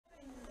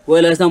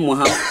ولا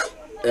يسموها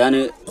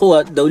يعني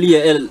قوة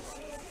دولية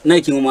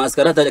نايكي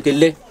ومعسكراتها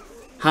كله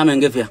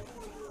حامن قفيا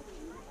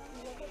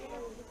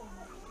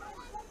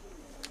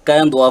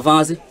كاين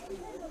ضوافانسي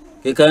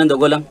كاين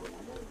دقولم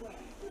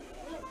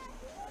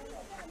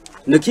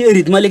نكي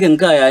أريد مالك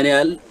إنكا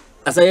يعني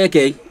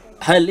أسايكي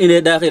هل إنه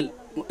داخل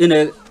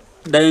إنه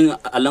داين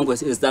ألانكو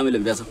إستعمل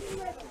البياسة.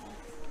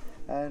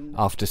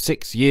 After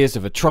 6 years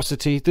of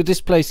atrocity, the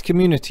displaced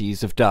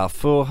communities of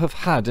Darfur have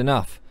had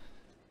enough.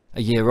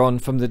 A year on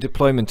from the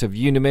deployment of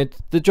UNAMID,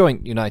 the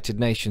joint United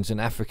Nations and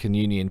African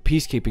Union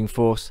peacekeeping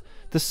force,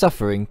 the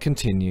suffering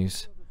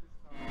continues.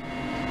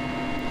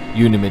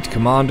 UNAMID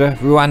commander,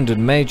 Rwandan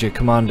Major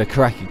Commander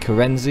Karaki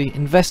Karenzi,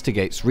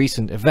 investigates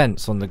recent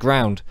events on the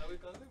ground.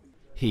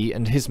 He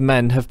and his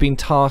men have been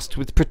tasked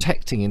with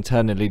protecting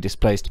internally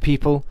displaced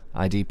people,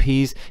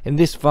 IDPs, in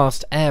this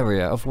vast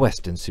area of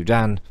Western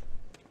Sudan.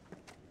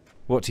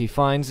 What he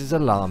finds is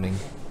alarming.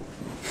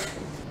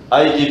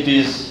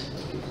 IDPs,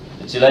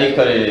 it's like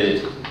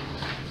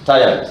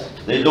tired.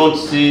 They don't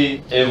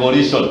see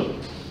evolution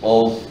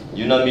of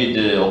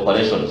UNAMID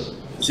operations.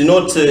 It's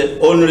not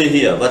only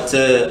here, but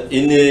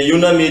in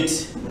UNAMID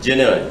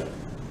generally.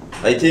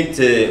 I think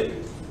the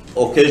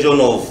occasion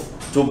of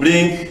to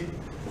bring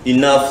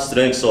enough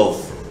strength of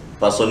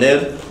personnel,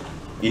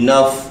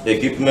 enough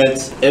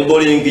equipment,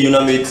 enabling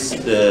UNAMID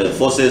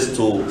forces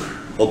to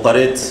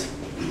operate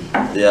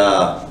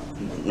their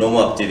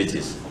normal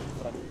activities.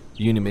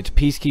 UNAMID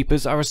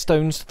peacekeepers are a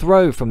stone's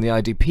throw from the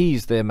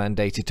IDPs they are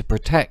mandated to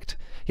protect,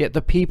 yet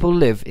the people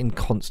live in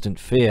constant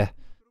fear.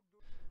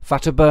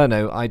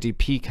 Fataburno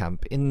IDP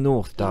camp in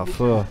North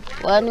Darfur.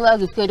 They are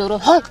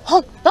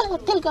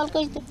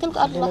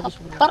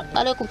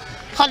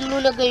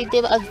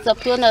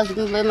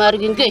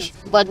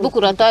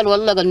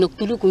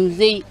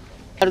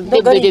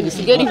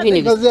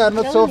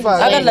not so far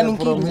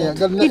from here,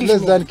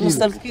 less than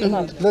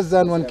less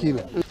than 1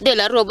 kilo.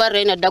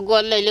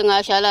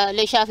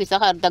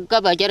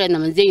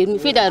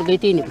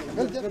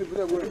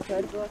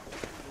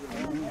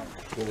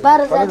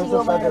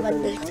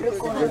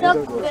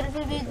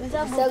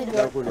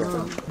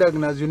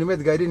 ناس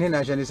يونيميد قاعدين هنا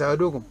عشان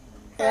يساعدوكم.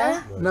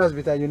 ناس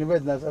بتاع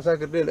يونيميد ناس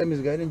عساكر ديل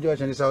امس قاعدين جوا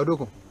عشان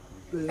يساعدوكم.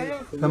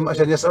 لما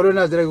عشان يسألوا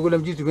الناس ديل يقول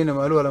لهم جيتوا هنا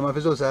مالو ولا ما في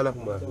زول سالم.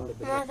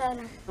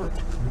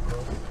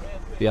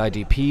 The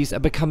IDPs are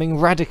becoming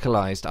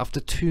radicalized after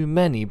too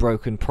many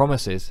broken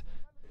promises.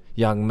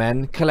 Young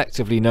men,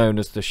 collectively known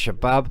as the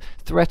Shehab,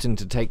 threaten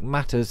to take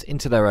matters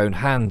into their own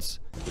hands.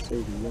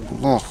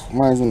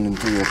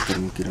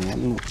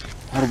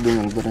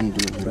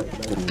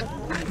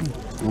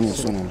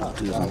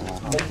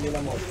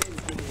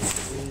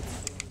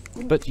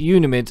 But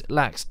UNAMID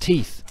lacks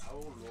teeth.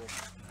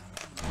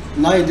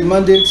 Now it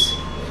demanded,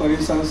 for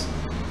instance,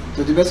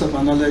 to the best of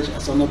my knowledge,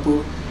 as an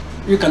OPO,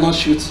 you cannot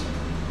shoot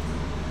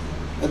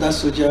other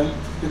soldier,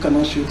 you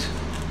cannot shoot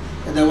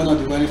other one of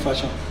the violent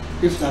faction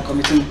if they are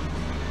committing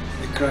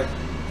a crime.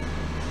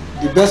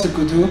 The best you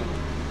could do,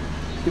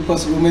 if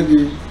possible, maybe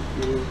you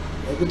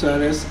are able to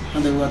arrest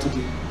and then over to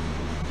the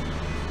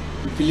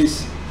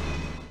police.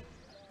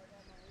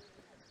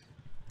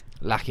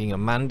 Lacking a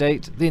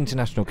mandate, the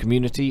international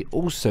community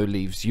also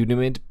leaves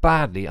UNAMID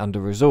badly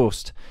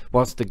under-resourced,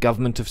 whilst the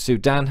government of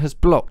Sudan has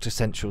blocked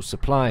essential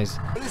supplies.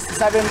 Police is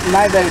having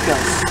 9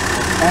 vehicles,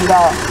 and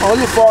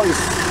only 4 is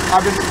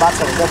having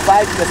battle. The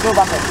 5, there's no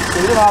battle, so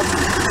you don't have to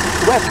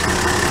work.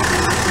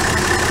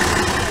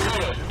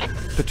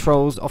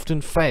 Patrols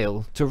often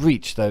fail to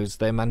reach those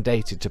they're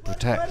mandated to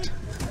protect.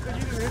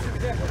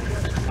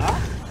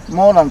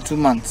 More than 2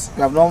 months,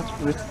 we have not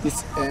reached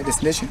this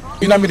destination.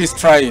 UNAMID is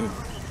trying.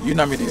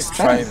 UNAMID is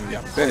trying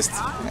their best.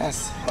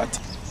 Yes, but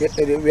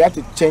we have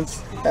to change.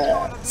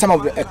 Some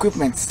of the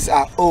equipments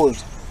are old,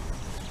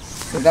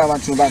 so that one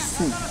to buy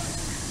food.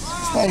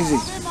 It's not easy.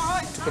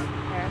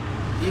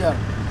 Here,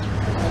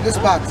 in this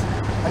part,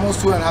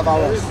 almost 2.5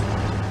 hours.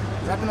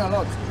 It's happening a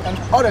lot, and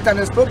all the time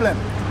there's problem.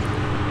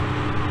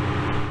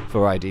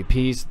 For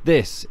IDPs,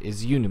 this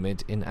is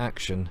UNAMID in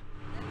action.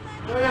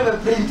 We don't have a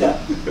printer.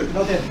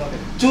 Nothing.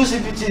 2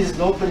 CPTs,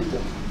 no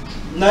printer.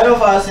 None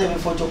of us have a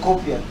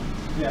photocopier.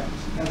 Yeah.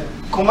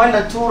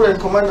 Commander Tour and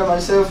Commander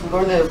myself, we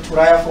don't have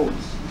Turaya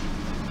phones.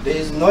 There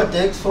is no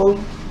Dex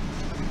phone.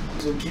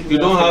 You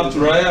don't have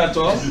Turaya at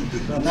all?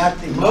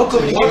 Nothing. No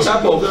communication. What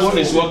type of phone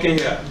is working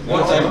here?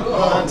 What type?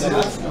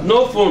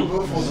 No phone.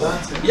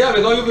 Yeah,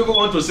 because you people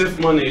want to save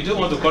money. You just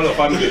want to call your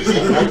families.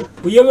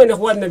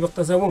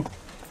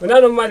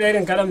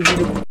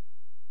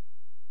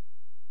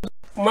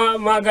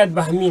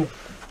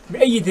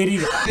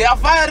 They are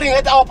firing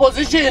at our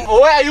position.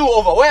 Where are you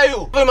over? Where are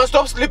you? We must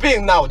stop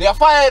sleeping now. They are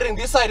firing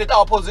this side at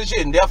our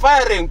position. They are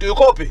firing. Do you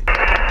copy?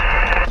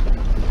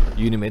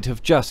 UNAMID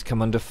have just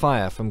come under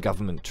fire from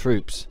government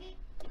troops.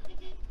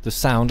 The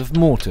sound of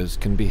mortars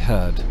can be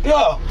heard.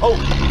 Yeah. Oh.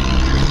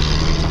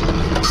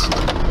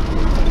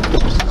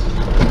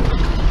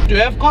 Do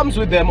you have comms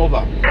with them over?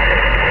 I'm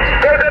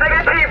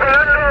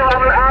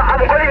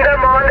calling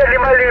them on the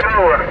Lima.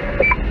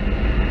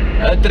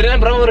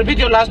 Repeat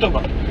your last over.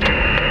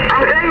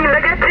 I'm saying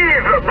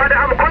negative, but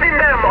I'm calling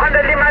them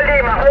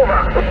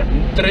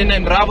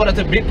That's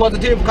a big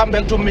positive. Come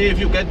back to me if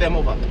you get them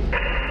over.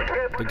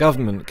 The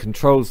government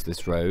controls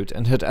this road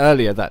and had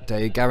earlier that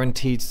day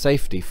guaranteed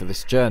safety for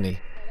this journey.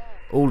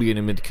 All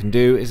UNAMID can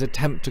do is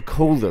attempt to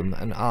call them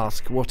and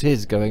ask what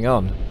is going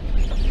on.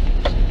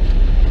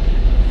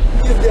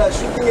 If they are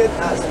shooting at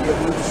us, we are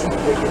going to shoot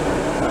again.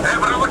 Hey,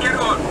 Bravo, get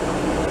on.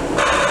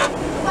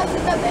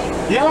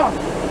 Yeah.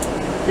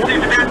 If they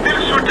are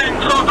still shooting,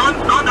 so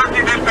don't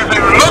activate the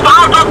person. Move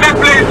out of that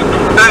place.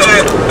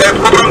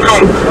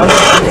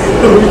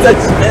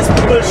 There's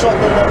people shot on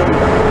the road.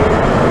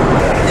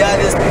 Yeah,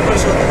 there's people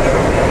shot on the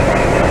road.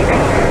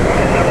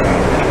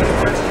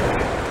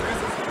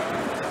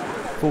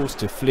 Forced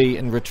to flee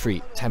and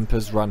retreat,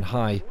 tempers run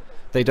high.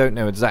 They don't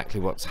know exactly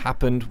what's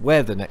happened,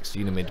 where the next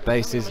UNAMID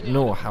base is,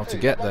 nor how to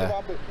get there.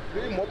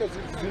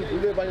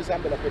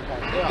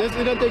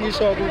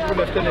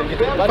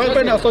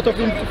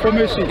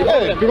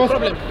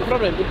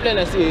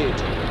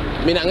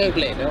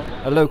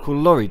 A local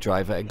lorry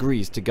driver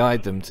agrees to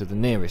guide them to the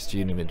nearest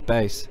UNAMID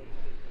base.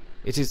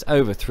 It is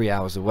over 3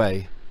 hours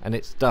away, and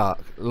it's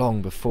dark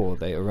long before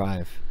they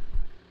arrive.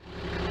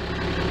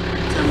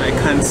 I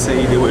can't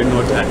say they were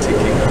not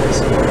attacking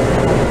us.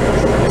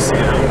 You see,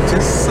 I'm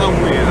just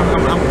somewhere.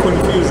 I'm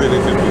confused a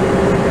little bit.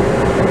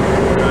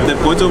 The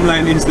bottom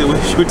line is they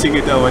were shooting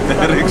at our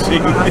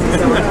direction.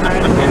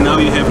 And now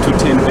you have to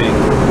turn back.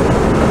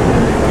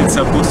 It's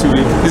supposed to be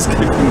a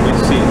peacekeeping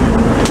machine.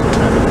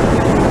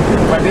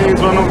 But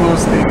it's one of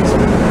those things.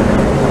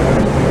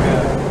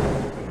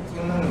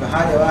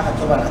 حاجة واحد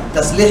طبعا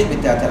التسليح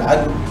بتاعت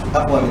العدو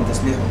أقوى من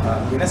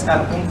تسليحهم.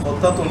 بنسألكم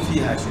خطتهم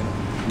فيها شنو؟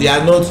 They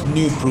are not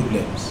new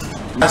problems.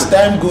 As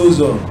time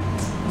goes on,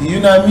 the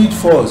UNAMID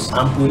force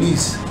and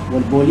police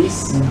will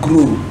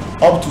grow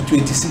up to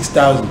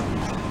 26,000.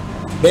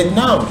 But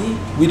now,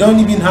 we don't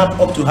even have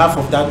up to half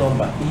of that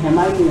number.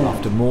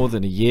 After more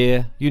than a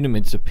year,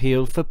 UNAMID's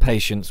appeal for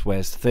patience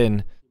wears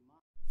thin.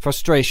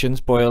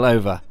 Frustrations boil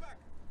over.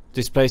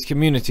 Displaced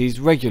communities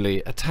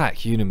regularly attack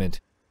UNAMID.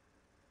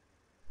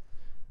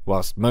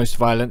 Whilst most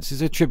violence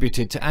is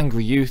attributed to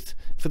angry youth,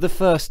 for the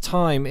first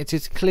time it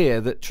is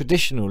clear that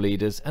traditional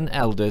leaders and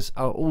elders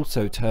are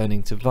also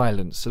turning to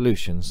violent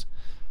solutions.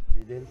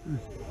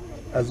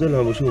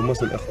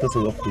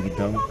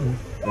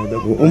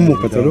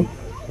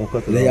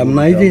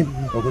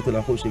 وقتل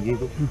اخوه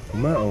شقيقه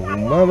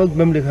ما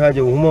بملك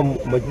حاجه وهم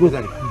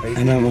مجبور.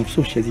 انا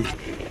مبسوط شديد.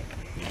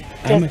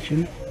 اعمل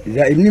شنو؟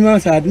 اذا ابني ما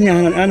ساعدني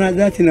انا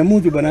ذاتي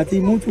نموت وبناتي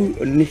يموتوا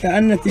النساء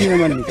نتيجه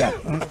من النساء.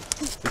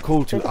 The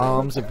call to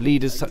arms of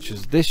leaders such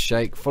as this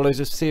sheikh follows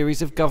a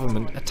series of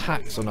government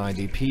attacks on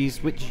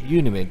IDPs which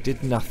UNAMID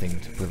did nothing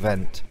to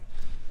prevent.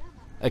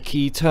 A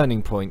key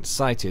turning point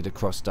cited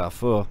across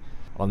Darfur.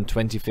 On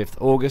 25th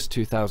August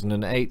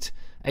 2008,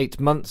 8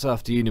 months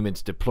after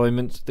UNAMID's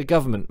deployment, the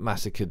government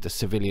massacred the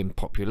civilian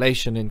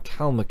population in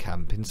Kalma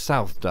camp in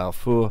South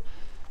Darfur.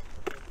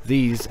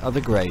 These are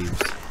the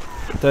graves.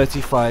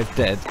 35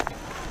 dead.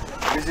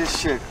 This is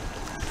Sheikh.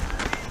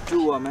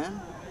 2 women.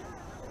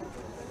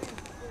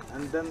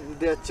 And then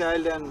their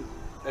child and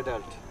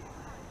adult.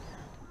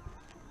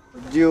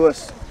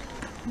 Jews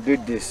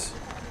did this.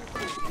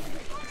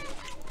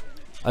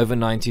 Over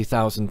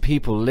 90,000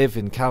 people live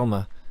in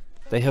Kalma.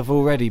 They have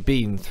already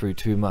been through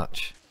too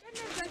much.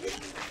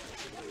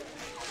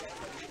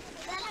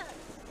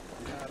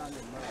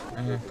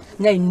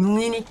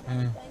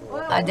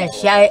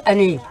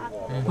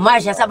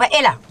 Masha saba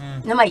ela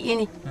na mai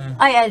ini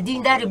ay al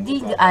din darib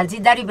din al di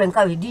dariben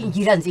kawi din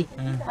jiranzi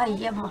ay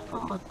ya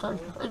Muhammad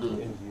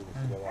talfali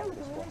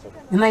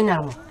mai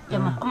namo ya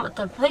Muhammad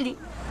talfali.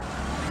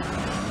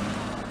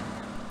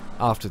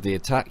 After the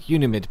attack,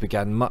 UNAMID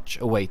began much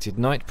awaited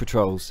night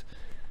patrols.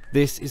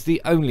 This is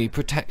the only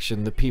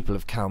protection the people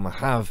of Kalma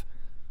have.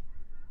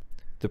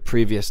 The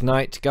previous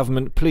night,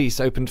 government police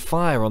opened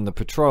fire on the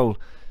patrol.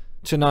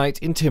 Tonight,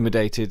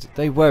 intimidated,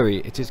 they worry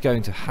it is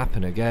going to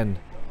happen again.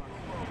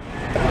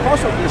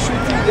 Because of the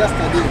shooting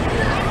yesterday,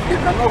 they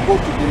cannot go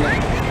to the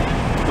land.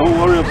 Don't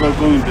worry about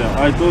going there.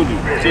 I told you.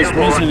 Just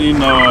mention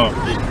in our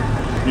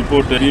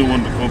report that he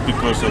won't go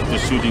because of the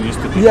shooting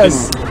yesterday.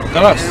 Yes.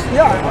 Kalas.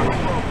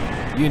 Yeah.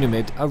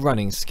 UNAMID are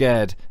running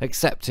scared,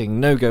 accepting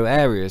no-go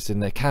areas in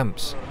their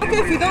camps. Okay,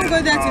 if you don't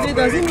go there today,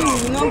 doesn't mean you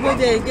will not go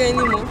there again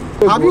anymore.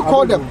 Have you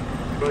called them?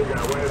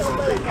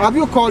 Have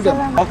you called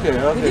them? Okay,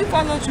 okay. Did you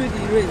follow through the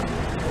rain?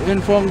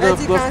 Inform them.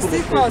 But you can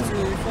still call to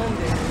inform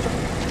them.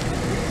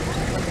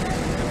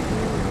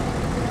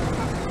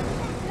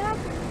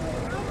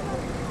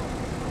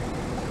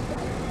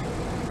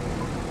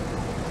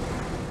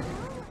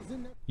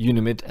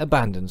 UNAMID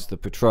abandons the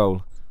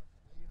patrol.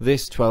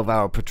 This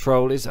 12-hour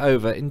patrol is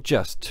over in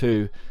just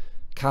 2.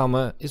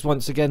 Kalma is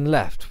once again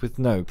left with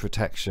no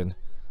protection.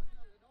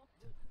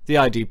 The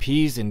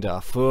IDPs in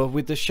Darfur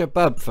with the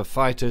Shehab for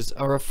fighters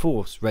are a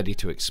force ready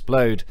to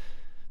explode.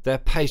 Their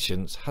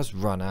patience has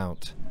run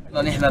out.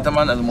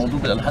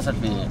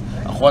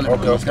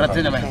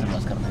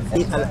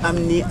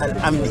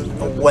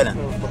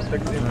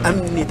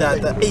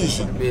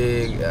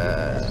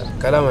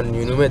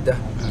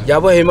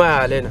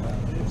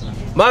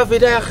 ما في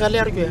داعي خليه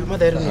يرجع ما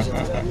دايرين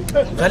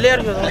خليه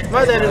يرجع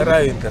ما دايرين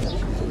والله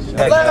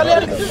خليه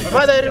يرجع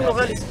ما دايرين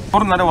خالص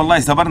صبرنا ده والله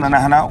صبرنا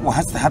نحن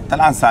وهسه حتى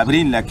الان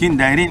صابرين لكن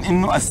دايرين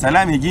انه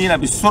السلام يجينا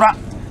بالسرعه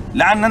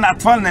لاننا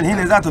اطفالنا اللي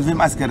هنا ذاته في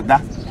معسكر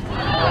ده.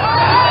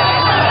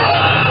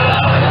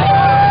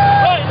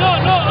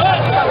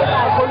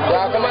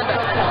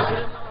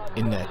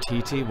 In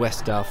Titi,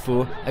 West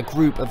Darfur, a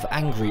group of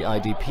angry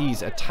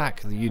IDPs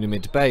attack the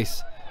UNAMID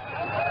base.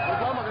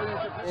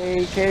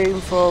 They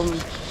came from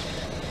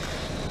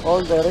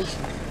all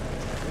directions.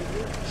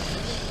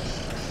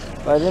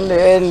 But in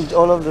the end,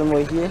 all of them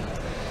were here,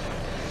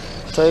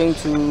 trying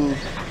to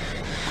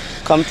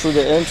come through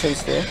the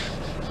entrance there.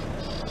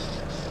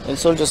 And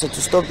soldiers had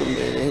to stop them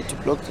there, they had to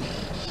block them.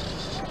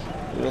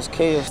 It was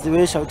chaos. They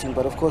were shouting,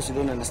 but of course you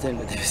don't understand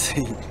what they were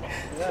saying.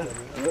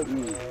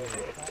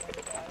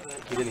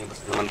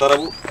 لما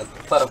ضربوا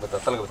الطرف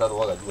الطلقه بتاعته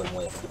وقع جوا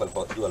المويه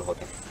جوا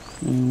الهوتل.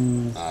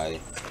 اي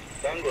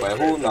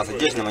فهو ناس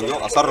الجيش لما جو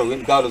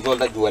اصروا قالوا زول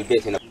ده جوا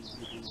البيت هنا.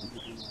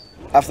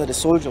 After the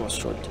soldier was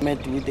shot,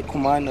 met with the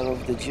commander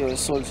of the GOS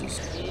soldiers.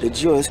 The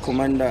GOS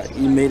commander,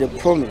 he made a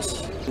promise.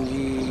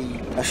 He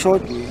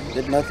assured me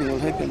that nothing will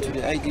happen to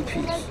the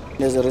IDPs.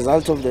 As a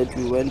result of that,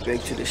 we went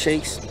back to the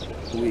sheikhs.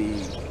 We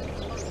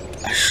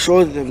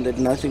assured them that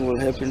nothing will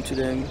happen to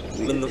them.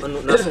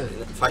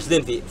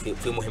 فاشلين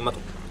في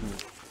مهمتهم.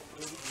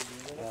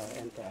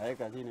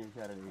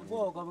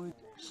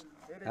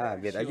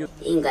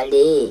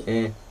 Ingale,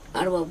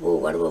 arba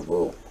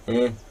bo,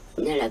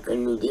 nala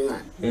kanu dinga,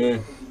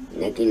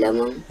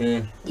 nakilamam,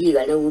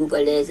 diga na uru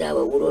kale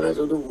saba burona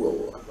sodu bo,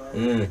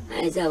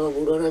 ay saba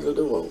burona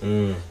sodu bo,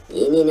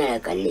 ini nala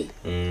kale,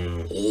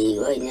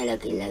 goi nala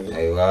kilagi.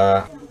 Aywa.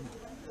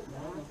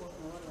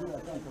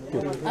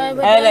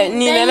 Ala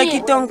ni la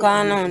kiton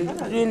kanon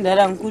rinda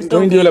ran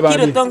kulton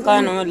kiro ton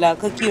kanon la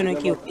ka kiyo na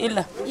kiyo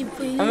illa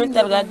amin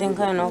targa den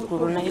kanon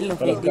kuruna illa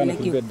fe dina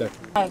kiyo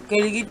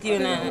kelgitiyo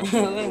na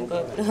wenko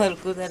hal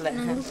kudala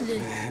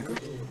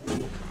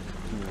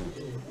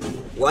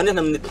وانا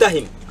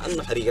بنتهم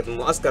انه حريقه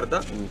المعسكر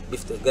ده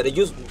قد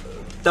يجوز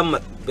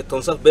تمت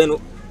بالتنسيق بينه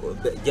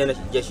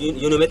جيش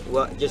يوناميد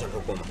وجيش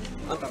الحكومه.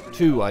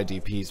 2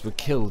 IDPs were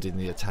killed in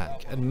the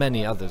attack and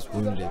many others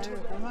wounded.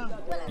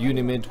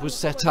 UNAMID was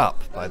set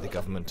up by the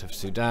government of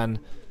Sudan.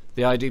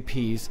 The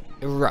IDPs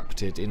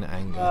erupted in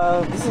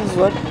anger. This is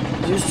what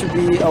used to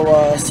be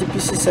our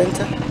CPC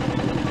center.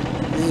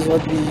 This is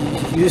what we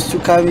used to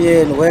come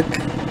here and work.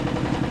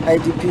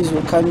 IDPs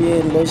will come here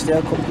and lodge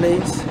their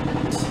complaints.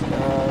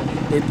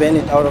 They ban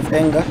it out of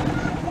anger.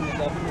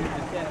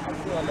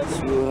 So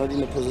we were not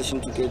in a position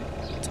to get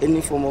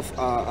any form of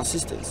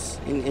assistance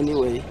in any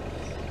way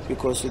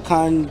because we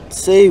can't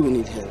say we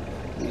need help.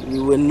 We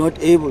were not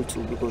able to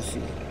because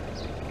we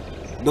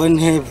don't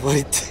have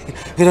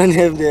we don't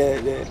have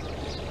the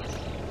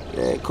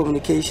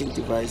communication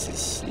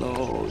devices.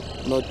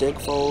 No tech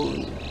phone,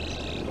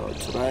 no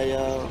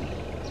Turaya.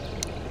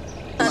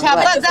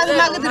 شابات ذات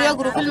ما قدروا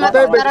يقروا في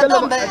المدرسة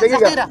تردون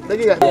بذخيرة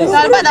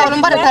قال بدأوا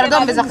المبرد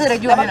تردون بذخيرة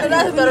جوا ما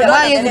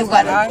يقدروا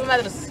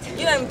قالوا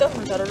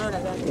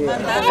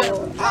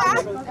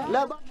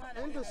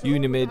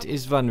UNAMID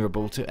is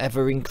vulnerable to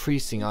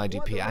ever-increasing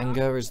IDP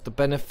anger as the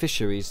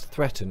beneficiaries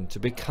threaten to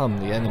become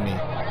the enemy.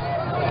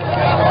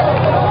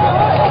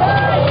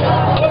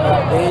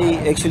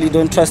 They actually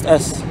don't trust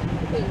us.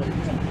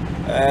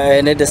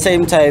 And at the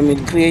same time,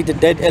 it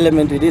created that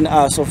element within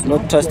us of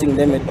not trusting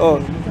them at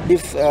all.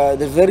 If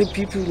the very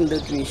people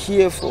that we're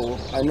here for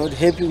are not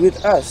happy with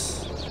us,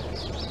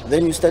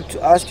 then you start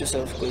to ask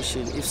yourself a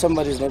question. If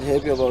somebody is not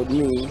happy about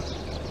me,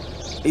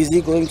 is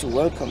he going to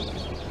welcome me?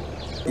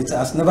 It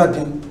has never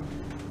been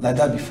like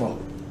that before.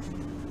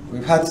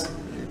 We've had a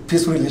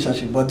peaceful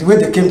relationship, but the way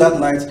they came that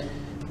night,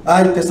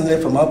 I personally,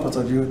 from our point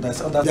of view, the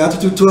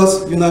attitude towards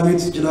UNAMID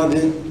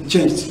generally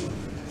changed.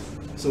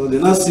 So they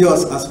now see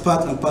us as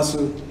part and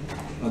parcel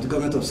of the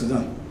government of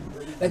Sudan.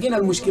 لكن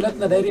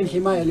المشكلتنا دايرين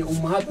حماية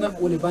لأمهاتنا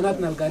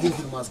ولبناتنا القاعدين في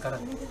المعسكرات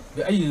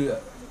بأي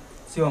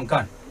سواء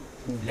كان،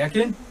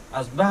 لكن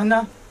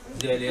أصبحنا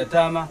زي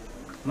اليتامى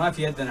ما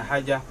في يدنا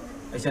حاجة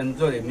عشان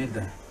نزول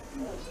يمدنا.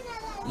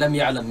 لم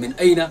يعلم من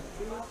أين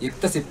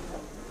يكتسب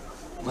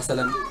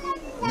مثلا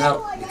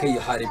نار لكي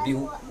يحارب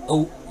به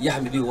أو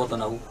يحمي به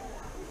وطنه.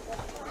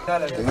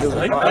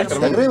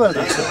 تقريبا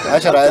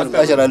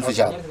 10,000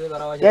 شعب.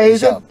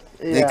 شعب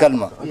دي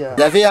كلمة.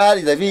 إذا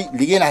في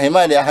لقينا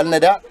حماية لأهلنا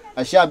ده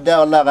الشعب ده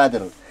والله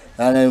قادر.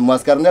 يعني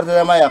معسكرنا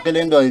ده ما يقل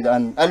عنده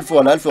عن 1000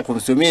 ولا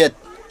 1500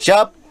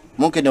 شاب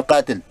ممكن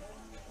يقاتل.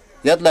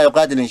 يطلع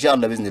يقاتل إن شاء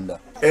الله بإذن الله.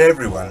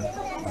 Everyone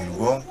will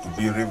go to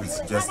be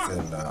rebels just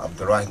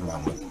Abdurrahim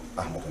Ahmed.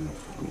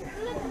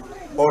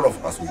 All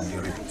of us will be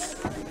rebels.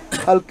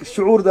 هل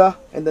الشعور ده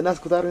عند الناس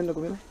كتار هنا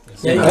كلهم؟